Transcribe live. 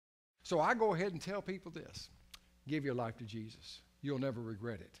So I go ahead and tell people this. Give your life to Jesus. You'll never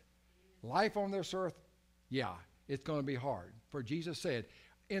regret it. Life on this earth, yeah, it's going to be hard. For Jesus said,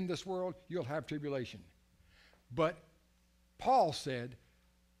 in this world, you'll have tribulation. But Paul said,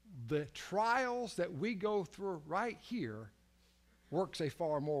 the trials that we go through right here works a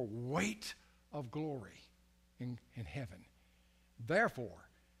far more weight of glory in heaven. Therefore,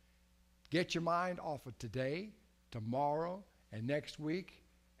 get your mind off of today, tomorrow, and next week,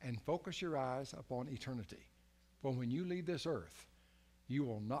 and focus your eyes upon eternity. For when you leave this earth, you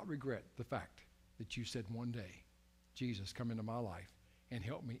will not regret the fact that you said one day, Jesus, come into my life and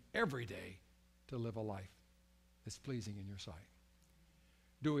help me every day to live a life that's pleasing in your sight.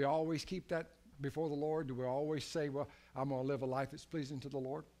 Do we always keep that before the Lord? Do we always say, well, I'm going to live a life that's pleasing to the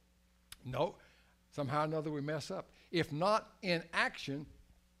Lord? No. Somehow or another we mess up. If not in action,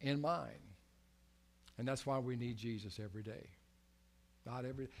 in mind. And that's why we need Jesus every day. Not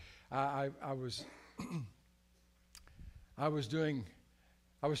every day. I was I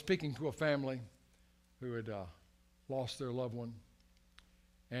was speaking to a family who had lost their loved one.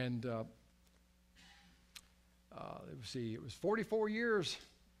 And it was 44 years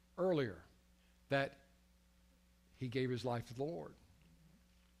earlier that he gave his life to the Lord.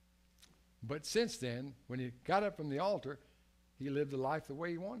 But since then, when he got up from the altar, he lived a life the way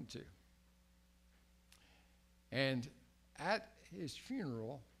he wanted to. And at his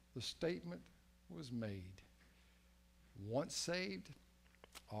funeral, the statement was made, once saved,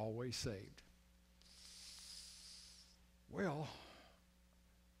 always saved. Well,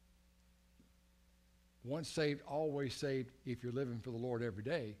 once saved, always saved. If you're living for the Lord every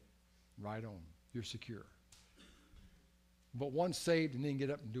day, right on, you're secure. But once saved and then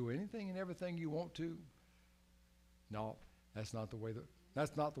get up and do anything and everything you want to, no, that's not the way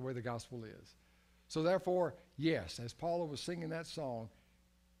the gospel is. So therefore, yes, as Paula was singing that song,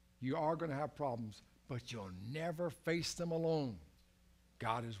 you are going to have problems, but you'll never face them alone.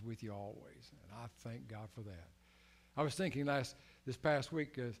 God is with you always, and I thank God for that. I was thinking this past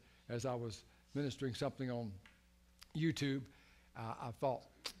week as I was ministering something on YouTube, I thought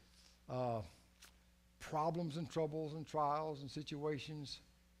problems and troubles and trials and situations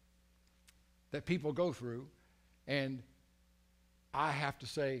that people go through, and I have to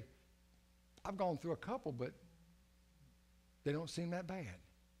say, I've gone through a couple, but they don't seem that bad.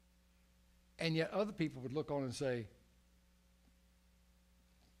 And yet other people would look on and say,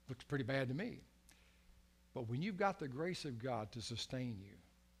 looks pretty bad to me. But when you've got the grace of God to sustain you,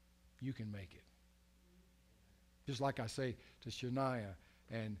 you can make it. Just like I say to Shania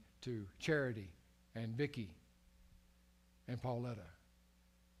and to Charity and Vicky and Pauletta,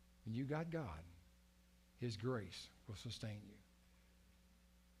 when you got God, His grace will sustain you.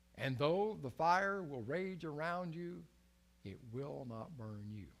 And though the fire will rage around you, it will not burn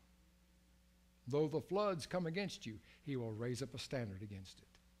you. Though the floods come against you, He will raise up a standard against it.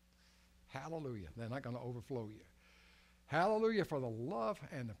 Hallelujah. They're not going to overflow you. Hallelujah for the love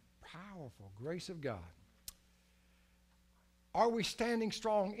and the powerful grace of God. Are we standing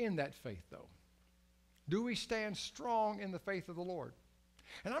strong in that faith, though? Do we stand strong in the faith of the Lord?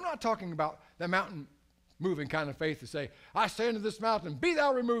 And I'm not talking about the mountain moving kind of faith to say, I say unto this mountain, be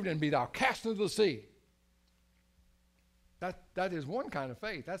thou removed and be thou cast into the sea. That is one kind of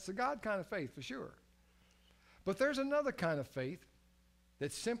faith. That's the God kind of faith for sure. But there's another kind of faith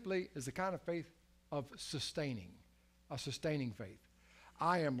that simply is the kind of faith of sustaining, a sustaining faith.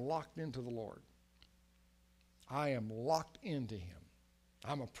 I am locked into the Lord. I am locked into Him.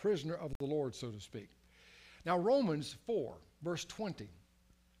 I'm a prisoner of the Lord, so to speak. Now, Romans 4, verse 20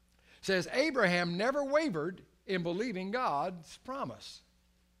 says, Abraham never wavered in believing God's promise.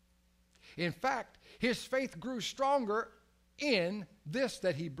 In fact, his faith grew stronger in this,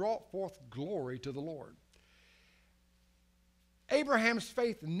 that he brought forth glory to the Lord. Abraham's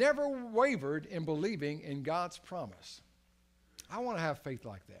faith never wavered in believing in God's promise. I want to have faith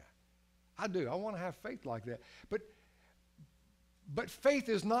like that. I do. I want to have faith like that. But faith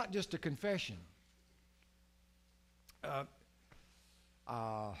is not just a confession.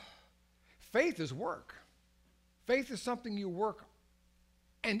 Faith is work. Faith is something you work,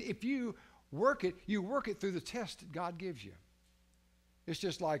 and if you work it through the test that God gives you. It's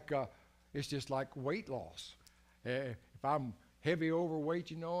just like weight loss. If I'm heavy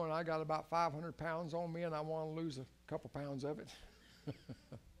overweight, and I got about 500 pounds on me, and I want to lose a couple pounds of it,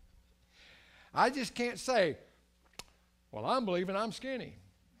 I just can't say, well, I'm believing I'm skinny.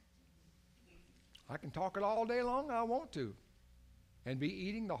 I can talk it all day long I want to and be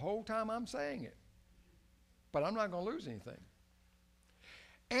eating the whole time I'm saying it. But I'm not going to lose anything.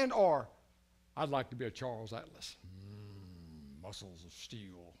 Or I'd like to be a Charles Atlas. Muscles of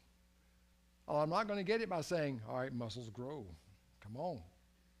steel. Oh, I'm not going to get it by saying, all right, muscles grow. Come on.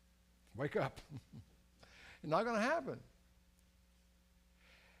 Wake up. It's not going to happen.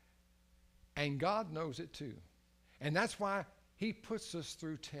 And God knows it too. And that's why he puts us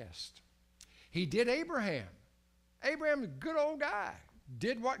through tests. He did Abraham. Abraham's a good old guy.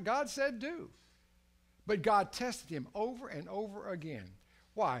 Did what God said do. But God tested him over and over again.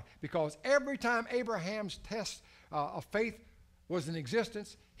 Why? Because every time Abraham's test of faith was in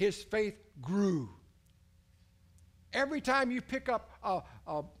existence, his faith grew. Every time you pick up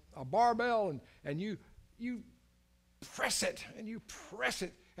a barbell and you press it and you press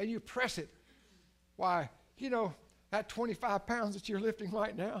it and you press it, why, you know, that 25 pounds that you're lifting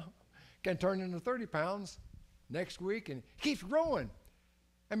right now can turn into 30 pounds next week, and it keeps growing.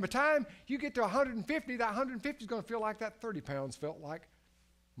 And by the time you get to 150, that 150 is going to feel like that 30 pounds felt like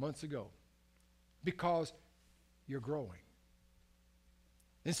months ago, because you're growing.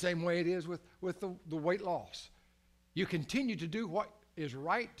 In the same way it is with the weight loss. You continue to do what is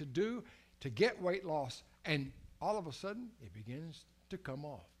right to do to get weight loss, and all of a sudden it begins to come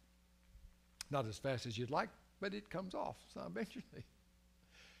off. Not as fast as you'd like, but it comes off eventually.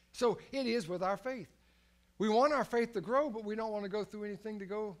 So it is with our faith. We want our faith to grow, but we don't want to go through anything to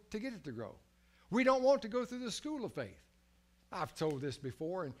get it to grow. We don't want to go through the school of faith. I've told this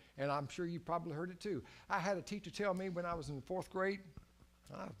before, and I'm sure you probably heard it too. I had a teacher tell me when I was in the 4th grade,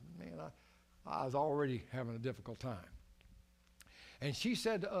 I was already having a difficult time. And she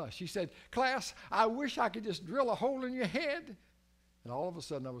said to us, she said, "Class, I wish I could just drill a hole in your head." And all of a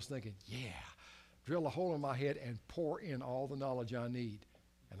sudden I was thinking, yeah, drill a hole in my head and pour in all the knowledge I need,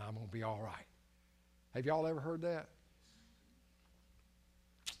 and I'm going to be all right. Have y'all ever heard that?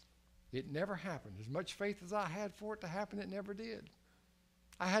 It never happened. As much faith as I had for it to happen, it never did.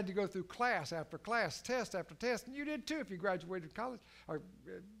 I had to go through class after class, test after test, and you did too if you graduated college or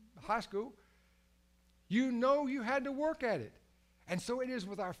high school. You know you had to work at it. And so it is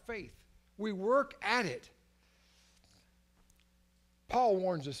with our faith. We work at it. Paul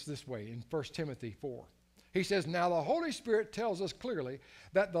warns us this way in 1 Timothy 4. He says, "Now the Holy Spirit tells us clearly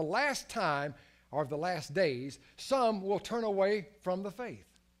that the last time or the last days, some will turn away from the faith."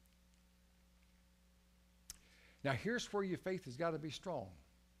 Now here's where your faith has got to be strong.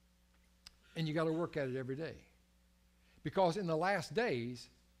 And you got to work at it every day. Because in the last days,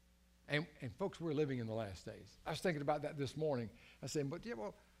 and folks, we're living in the last days. I was thinking about that this morning. I said, but yeah,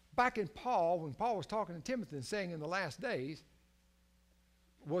 well, back in Paul, when Paul was talking to Timothy and saying in the last days,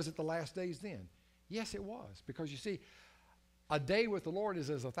 was it the last days then? Yes, it was. Because you see, a day with the Lord is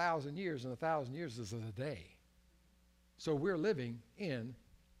as 1,000 years, and 1,000 years is a day. So we're living in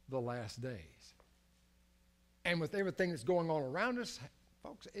the last days. And with everything that's going on around us,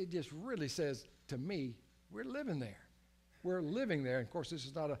 folks, it just really says to me, we're living there. We're living there. And of course, this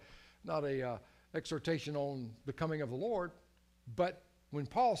is not a exhortation on the coming of the Lord, but when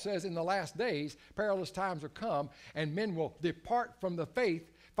Paul says in the last days, perilous times are come, and men will depart from the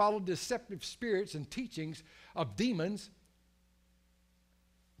faith, follow deceptive spirits and teachings of demons.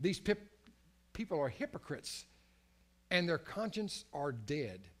 These people are hypocrites, and their conscience are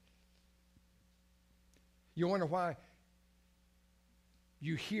dead. You wonder why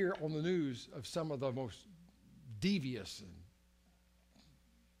you hear on the news of some of the most devious and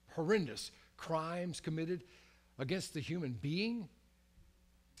horrendous crimes committed against the human being?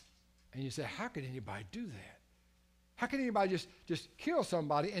 And you say, how could anybody do that? How can anybody just kill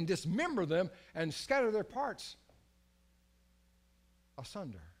somebody and dismember them and scatter their parts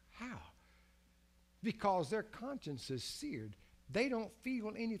asunder? How? Because their conscience is seared. They don't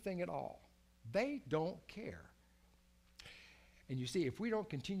feel anything at all. They don't care. And you see, if we don't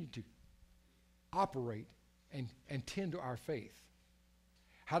continue to operate and tend to our faith,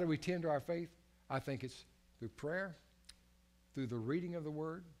 how do we tend to our faith? I think it's through prayer, through the reading of the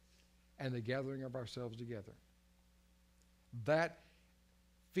Word, and the gathering of ourselves together. That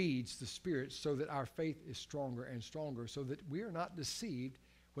feeds the Spirit so that our faith is stronger and stronger, so that we are not deceived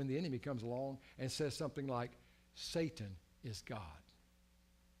when the enemy comes along and says something like, Satan is God.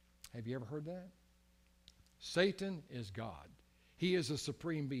 Have you ever heard that? Satan is God. He is a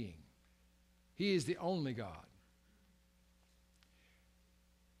supreme being. He is the only God.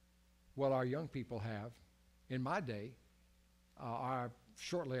 What our young people have, in my day,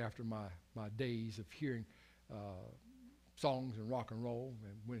 shortly after my days of hearing songs and rock and roll,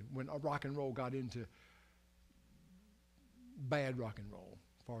 and when rock and roll got into bad rock and roll,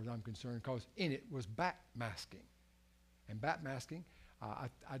 as far as I'm concerned, because in it was backmasking. And backmasking,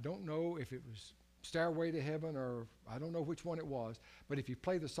 I don't know if it was Stairway to Heaven or I don't know which one it was, but if you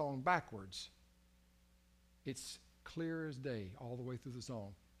play the song backwards, it's clear as day all the way through the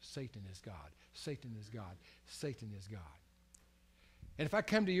song. Satan is God. Satan is God. Satan is God. And if I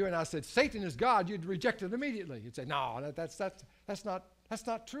come to you and I said, Satan is God, you'd reject it immediately. You'd say, no, that's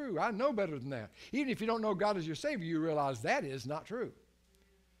not true. I know better than that. Even if you don't know God as your Savior, you realize that is not true.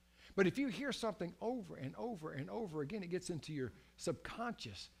 But if you hear something over and over and over again, it gets into your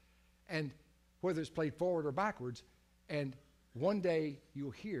subconscious. And whether it's played forward or backwards, and one day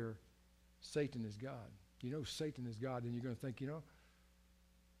you'll hear, Satan is God. You know Satan is God, and you're going to think, yeah,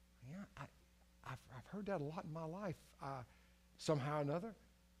 I've heard that a lot in my life. Somehow or another,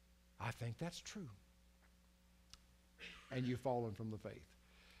 I think that's true. And you've fallen from the faith.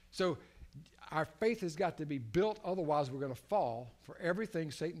 So our faith has got to be built, otherwise we're going to fall for everything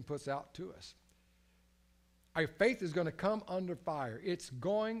Satan puts out to us. Our faith is going to come under fire. It's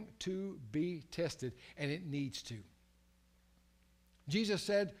going to be tested, and it needs to. Jesus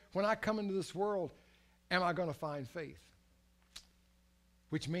said, when I come into this world, am I going to find faith?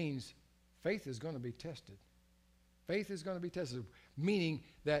 Which means faith is going to be tested. Faith is going to be tested, meaning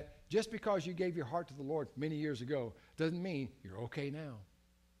that just because you gave your heart to the Lord many years ago doesn't mean you're okay now.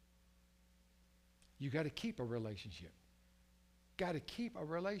 You got to keep a relationship. Got to keep a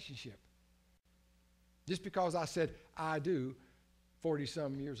relationship. Just because I said I do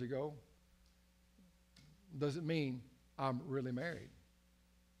 40-some years ago doesn't mean I'm really married.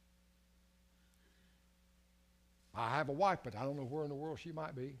 I have a wife, but I don't know where in the world she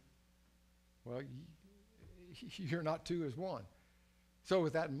might be. Well, you're not two as one. So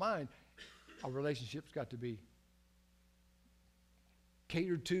with that in mind, a relationship's got to be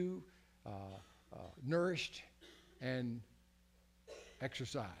catered to, nourished, and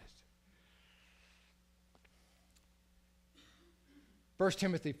exercised. 1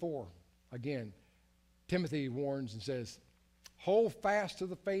 Timothy 4, again, Timothy warns and says, hold fast to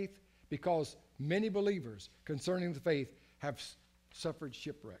the faith, because many believers concerning the faith have suffered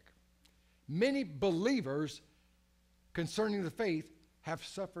shipwreck. Many believers concerning the faith have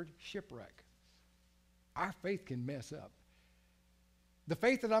suffered shipwreck. Our faith can mess up. The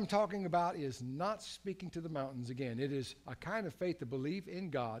faith that I'm talking about is not speaking to the mountains again. It is a kind of faith to believe in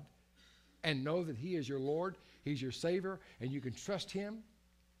God and know that He is your Lord, He's your Savior, and you can trust Him,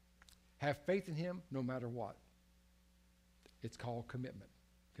 have faith in Him no matter what. It's called commitment.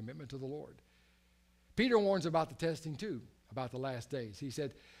 Commitment to the Lord. Peter warns about the testing too, about the last days. He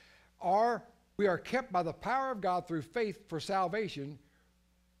said, we are kept by the power of God through faith for salvation,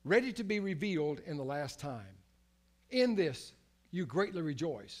 ready to be revealed in the last time. In this you greatly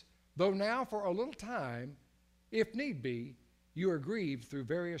rejoice, though now for a little time, if need be, you are grieved through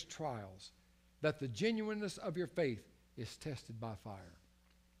various trials, that the genuineness of your faith is tested by fire.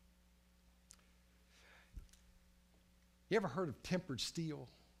 You ever heard of tempered steel?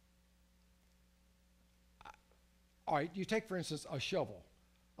 All right, you take, for instance, a shovel.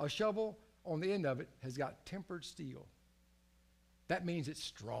 A shovel, on the end of it, has got tempered steel. That means it's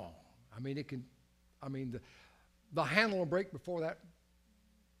strong. The handle will break before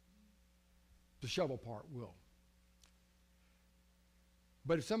the shovel part will.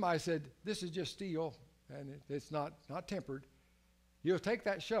 But if somebody said, this is just steel, and it's not tempered, you'll take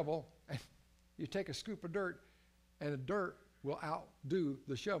that shovel, and you take a scoop of dirt, and the dirt will outdo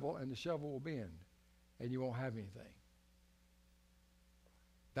the shovel, and the shovel will bend, and you won't have anything.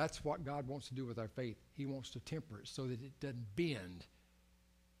 That's what God wants to do with our faith. He wants to temper it so that it doesn't bend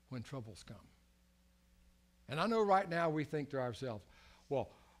when troubles come. And I know right now we think to ourselves, well,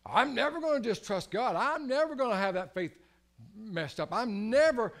 I'm never going to just trust God. I'm never going to have that faith messed up. I'm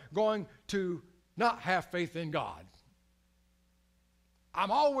never going to not have faith in God.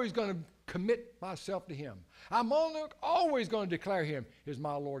 I'm always going to commit myself to Him. I'm always going to declare Him as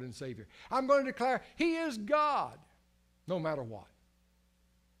my Lord and Savior. I'm going to declare He is God, no matter what.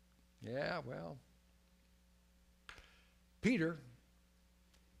 Yeah, well, Peter,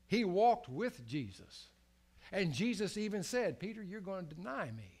 he walked with Jesus. And Jesus even said, Peter, you're going to deny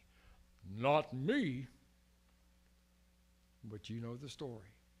me. Not me. But you know the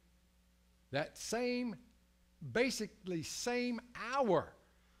story. That basically same hour,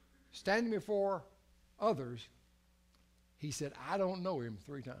 standing before others, he said, I don't know Him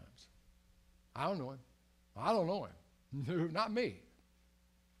 3 times. I don't know Him. I don't know Him. No, not me.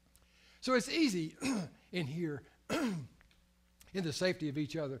 So it's easy in here, in the safety of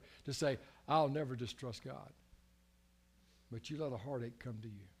each other, to say, I'll never distrust God. But you let a heartache come to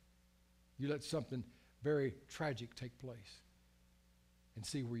you. You let something very tragic take place and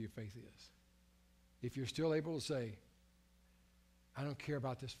see where your faith is. If you're still able to say, I don't care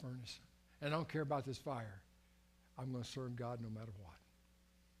about this furnace, and I don't care about this fire, I'm going to serve God no matter what,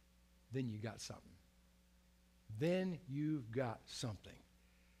 then you got something. Then you've got something.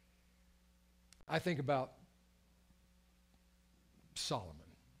 I think about Solomon.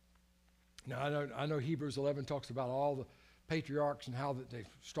 Now, I know Hebrews 11 talks about all the patriarchs and how that they're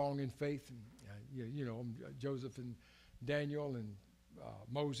strong in faith, and Joseph and Daniel and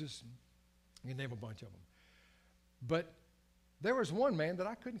Moses, and you can name a bunch of them. But there was one man that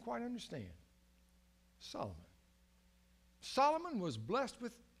I couldn't quite understand, Solomon. Solomon was blessed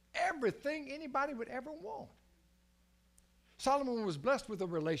with everything anybody would ever want. Solomon was blessed with a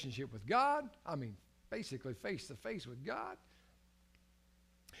relationship with God. I mean, basically face to face with God.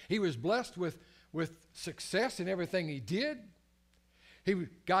 He was blessed with success in everything he did.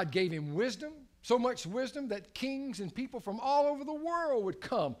 God gave him wisdom, so much wisdom that kings and people from all over the world would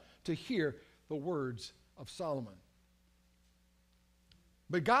come to hear the words of Solomon.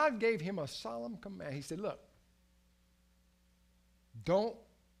 But God gave him a solemn command. He said, look, don't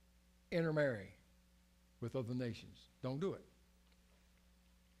intermarry with other nations. Don't do it.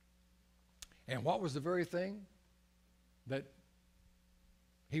 And what was the very thing that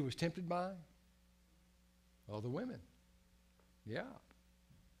he was tempted by? Other women. Yeah.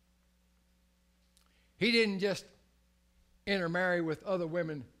 He didn't just intermarry with other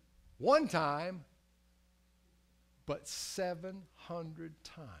women one time, but 700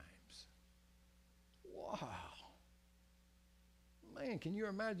 times. Wow. Man, can you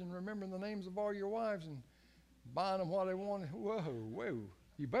imagine remembering the names of all your wives and buying them what they wanted? Whoa.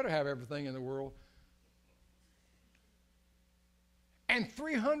 You better have everything in the world. And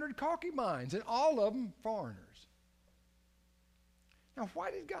 300 concubines, and all of them foreigners. Now,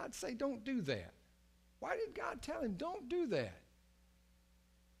 why did God say don't do that? Why did God tell him don't do that?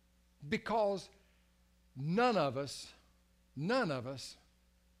 Because none of us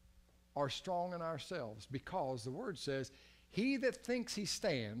are strong in ourselves, because the word says, he that thinks he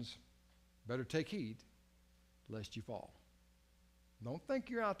stands, better take heed, lest you fall. Don't think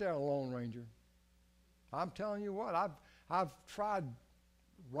you're out there a lone ranger. I'm telling you what, I've tried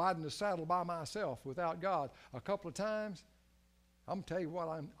riding the saddle by myself without God a couple of times. I'm telling you what,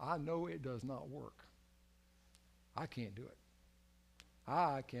 I know it does not work. I can't do it.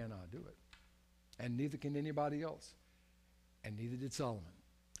 I cannot do it. And neither can anybody else. And neither did Solomon.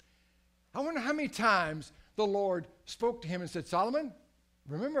 I wonder how many times the Lord spoke to him and said, Solomon,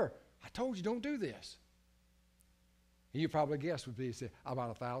 remember, I told you don't do this. And you probably guessed would be about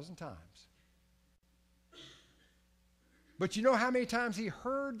 1,000 times. But you know how many times he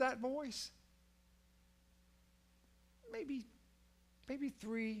heard that voice? Maybe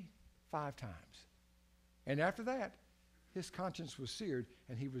 3, 5 times. And after that, his conscience was seared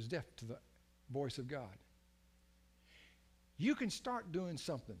and he was deaf to the voice of God. You can start doing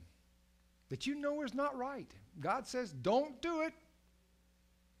something that you know is not right. God says, don't do it.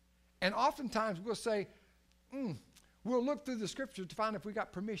 And oftentimes we'll say, we'll look through the scriptures to find if we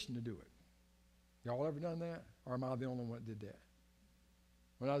got permission to do it. Y'all ever done that? Or am I the only one that did that?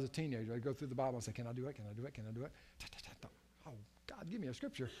 When I was a teenager, I'd go through the Bible and say, can I do it? Can I do it? Can I do it? Oh, God, give me a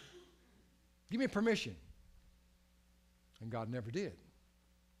scripture. Give me permission. And God never did.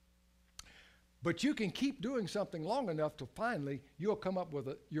 But you can keep doing something long enough till finally you'll come up with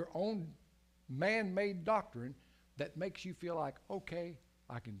your own man-made doctrine that makes you feel like, okay,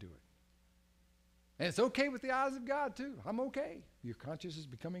 I can do it. And it's okay with the eyes of God too. I'm okay. Your conscience is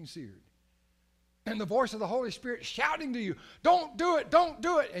becoming seared. And the voice of the Holy Spirit shouting to you, don't do it, don't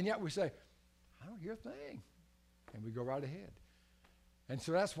do it. And yet we say, I don't hear a thing. And we go right ahead. And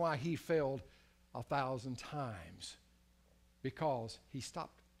so that's why he failed 1,000 times, because he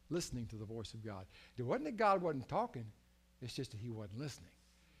stopped listening to the voice of God. It wasn't that God wasn't talking, it's just that he wasn't listening.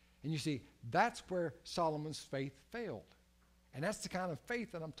 And you see, that's where Solomon's faith failed. And that's the kind of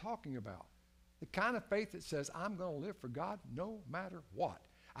faith that I'm talking about. The kind of faith that says, I'm going to live for God no matter what.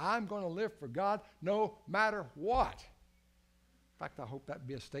 I'm going to live for God no matter what. In fact, I hope that'd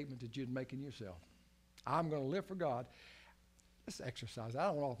be a statement that you'd make in yourself. I'm going to live for God. Let's exercise. I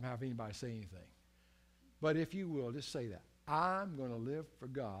don't often have anybody say anything. But if you will, just say that. I'm going to live for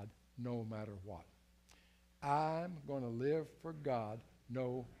God no matter what. I'm going to live for God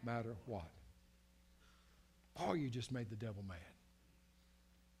no matter what. Oh, you just made the devil mad.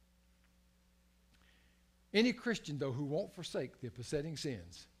 Any Christian, though, who won't forsake the besetting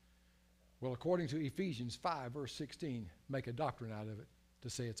sins will, according to Ephesians 5, verse 16, make a doctrine out of it to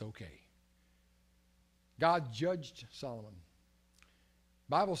say it's okay. God judged Solomon.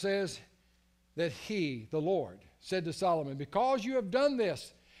 The Bible says that he, the Lord, said to Solomon, because you have done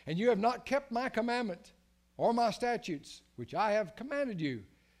this, and you have not kept my commandment or my statutes, which I have commanded you,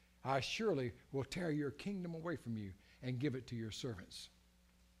 I surely will tear your kingdom away from you and give it to your servants.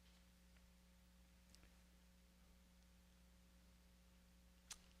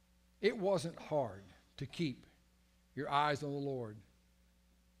 It wasn't hard to keep your eyes on the Lord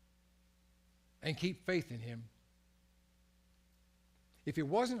and keep faith in Him. If it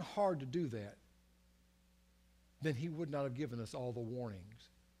wasn't hard to do that, then He would not have given us all the warnings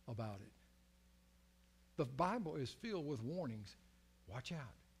about it. The Bible is filled with warnings. Watch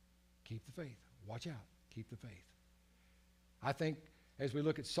out. Keep the faith. Watch out. Keep the faith. I think as we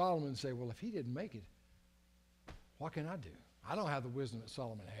look at Solomon and say, well, if he didn't make it, what can I do? I don't have the wisdom that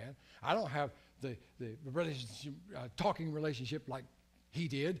Solomon had. I don't have the relationship, talking relationship like he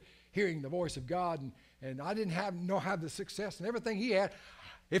did, hearing the voice of God, and I didn't have the success and everything he had.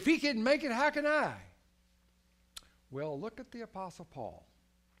 If he couldn't make it, how can I? Well, look at the Apostle Paul.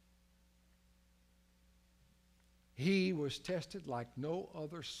 He was tested like no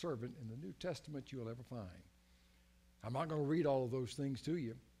other servant in the New Testament you'll ever find. I'm not going to read all of those things to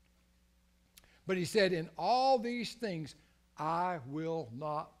you. But he said, in all these things, I will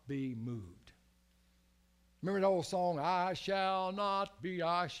not be moved. Remember the old song, I shall not be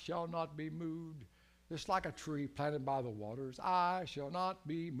moved. Just like a tree planted by the waters, I shall not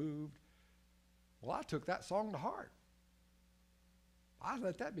be moved. Well, I took that song to heart. I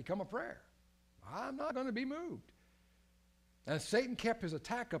let that become a prayer. I'm not going to be moved. And Satan kept his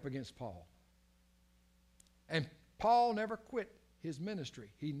attack up against Paul. And Paul never quit his ministry.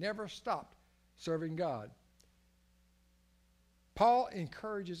 He never stopped serving God. Paul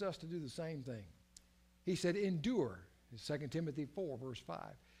encourages us to do the same thing. He said, endure. 2 Timothy 4, verse 5.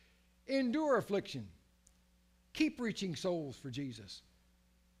 Endure affliction. Keep reaching souls for Jesus.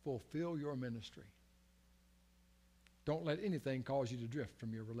 Fulfill your ministry. Don't let anything cause you to drift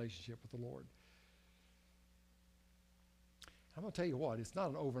from your relationship with the Lord. I'm going to tell you what, it's not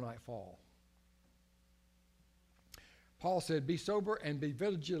an overnight fall. Paul said, be sober and be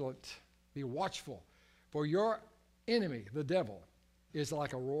vigilant, be watchful, for your enemy, the devil, is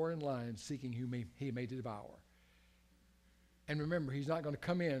like a roaring lion seeking whom he may devour. And remember, he's not going to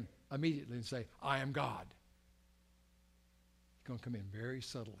come in immediately and say, I am God. He's going to come in very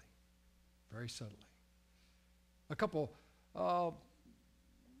subtly, very subtly. A couple, I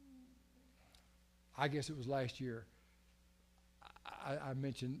guess it was last year, I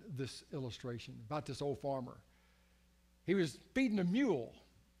mentioned this illustration about this old farmer. He was feeding a mule,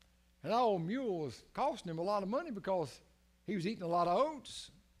 and that old mule was costing him a lot of money because he was eating a lot of oats,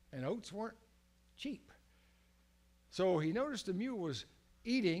 and oats weren't cheap. So he noticed the mule was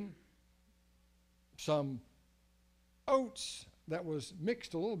eating some oats that was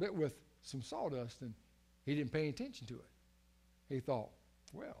mixed a little bit with some sawdust, and he didn't pay any attention to it. He thought,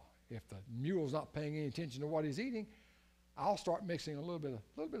 well, if the mule's not paying any attention to what he's eating, I'll start mixing a little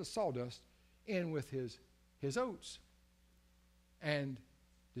bit of sawdust in with his oats and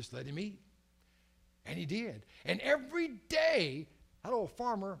just let him eat. And he did. And every day, that old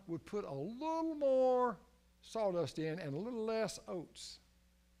farmer would put a little more sawdust in and a little less oats.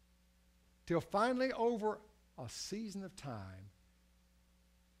 Till finally, over a season of time,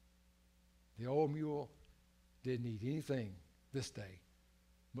 the old mule didn't eat anything this day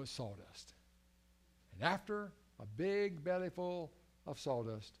but sawdust. And after a big belly full of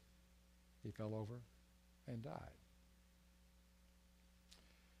sawdust, he fell over and died.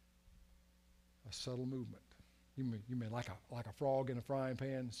 A subtle movement. You mean like a frog in a frying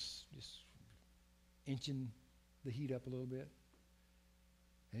pan, just inching the heat up a little bit,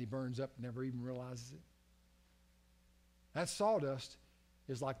 and he burns up and never even realizes it. That sawdust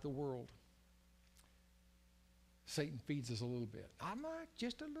is like the world. Satan feeds us a little bit. I'm like,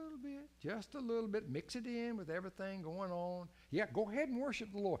 just a little bit. Mix it in with everything going on. Yeah, go ahead and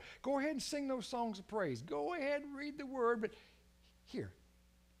worship the Lord. Go ahead and sing those songs of praise. Go ahead and read the Word, but here,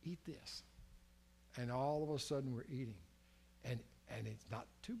 eat this. And all of a sudden we're eating. And it's not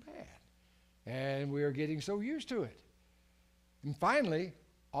too bad. And we're getting so used to it. And finally,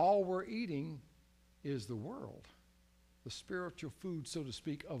 all we're eating is the world. The spiritual food, so to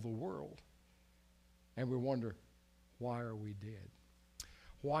speak, of the world. And we wonder, why are we dead?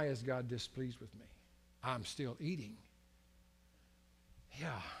 Why is God displeased with me? I'm still eating.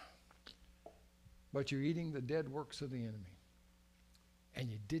 Yeah. But you're eating the dead works of the enemy. And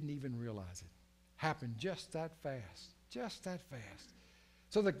you didn't even realize it. Happened just that fast. Just that fast.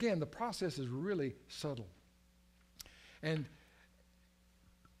 So again, the process is really subtle. And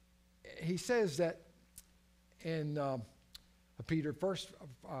he says that in Peter 4,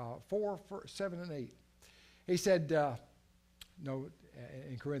 7 and 8. He said,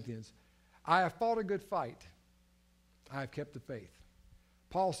 in Corinthians, I have fought a good fight. I have kept the faith.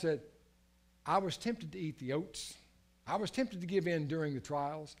 Paul said, I was tempted to eat the oats. I was tempted to give in during the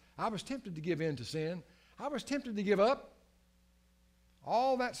trials. I was tempted to give in to sin. I was tempted to give up.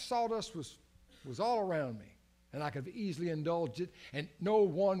 All that sawdust was all around me, and I could have easily indulged it, and no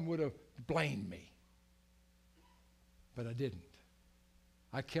one would have blamed me. But I didn't.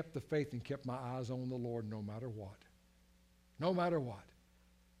 I kept the faith and kept my eyes on the Lord no matter what. No matter what.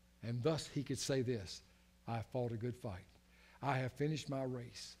 And thus he could say this, I have fought a good fight. I have finished my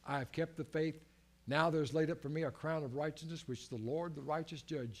race. I have kept the faith. Now there's laid up for me a crown of righteousness, which the Lord, the righteous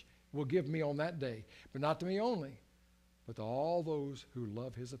judge, will give me on that day. But not to me only, but to all those who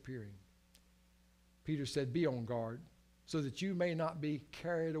love his appearing. Peter said, be on guard, so that you may not be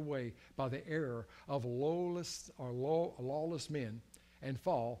carried away by the error of lawless men and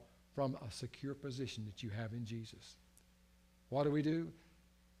fall from a secure position that you have in Jesus. What do?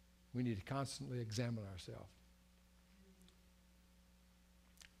 We need to constantly examine ourselves.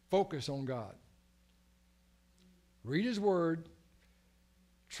 Focus on God. Read his word.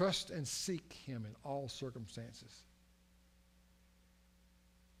 Trust and seek him in all circumstances.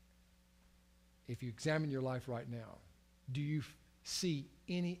 If you examine your life right now, do you see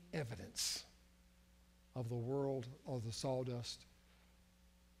any evidence of the world or the sawdust?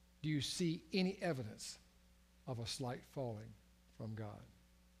 Do you see any evidence of a slight falling from God?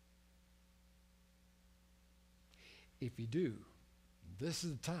 If you do, this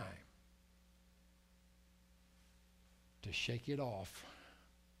is the time to shake it off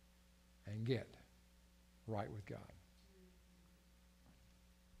and get right with God.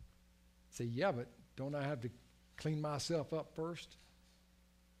 Say, yeah, but don't I have to clean myself up first?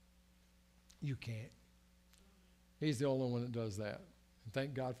 You can't. He's the only one that does that. And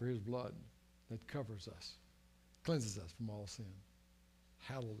thank God for his blood that covers us, cleanses us from all sin.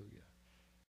 Hallelujah.